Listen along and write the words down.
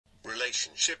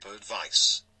Relationship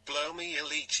advice. Blow me,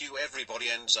 elite you, everybody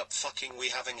ends up fucking, we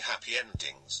having happy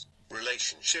endings.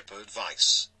 Relationship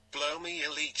advice. Blow me,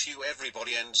 elite you,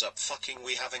 everybody ends up fucking,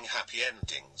 we having happy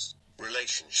endings.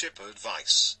 Relationship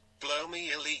advice. Blow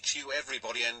me, elite you,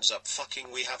 everybody ends up fucking,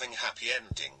 we having happy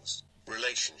endings.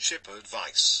 Relationship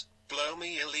advice. Blow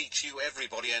me, elite you,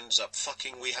 everybody ends up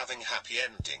fucking, we having happy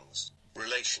endings.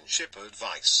 Relationship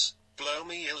advice. Blow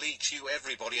me, elite you,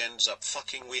 everybody ends up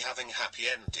fucking, we having happy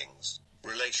endings.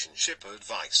 Relationship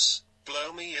advice.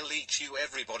 Blow me, elite you,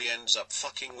 everybody ends up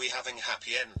fucking, we having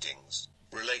happy endings.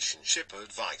 Relationship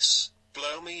advice.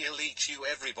 Blow me, elite you,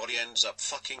 everybody ends up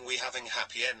fucking, we having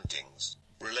happy endings.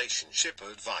 Relationship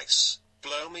advice.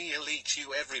 Blow me, elite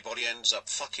you, everybody ends up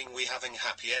fucking, we having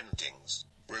happy endings.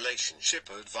 Relationship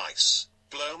advice.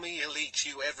 Blow me, elite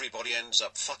you, everybody ends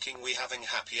up fucking, we having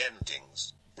happy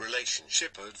endings.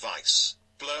 Relationship advice.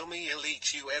 Blow me,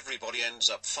 elite you, everybody ends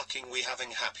up fucking, we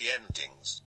having happy endings.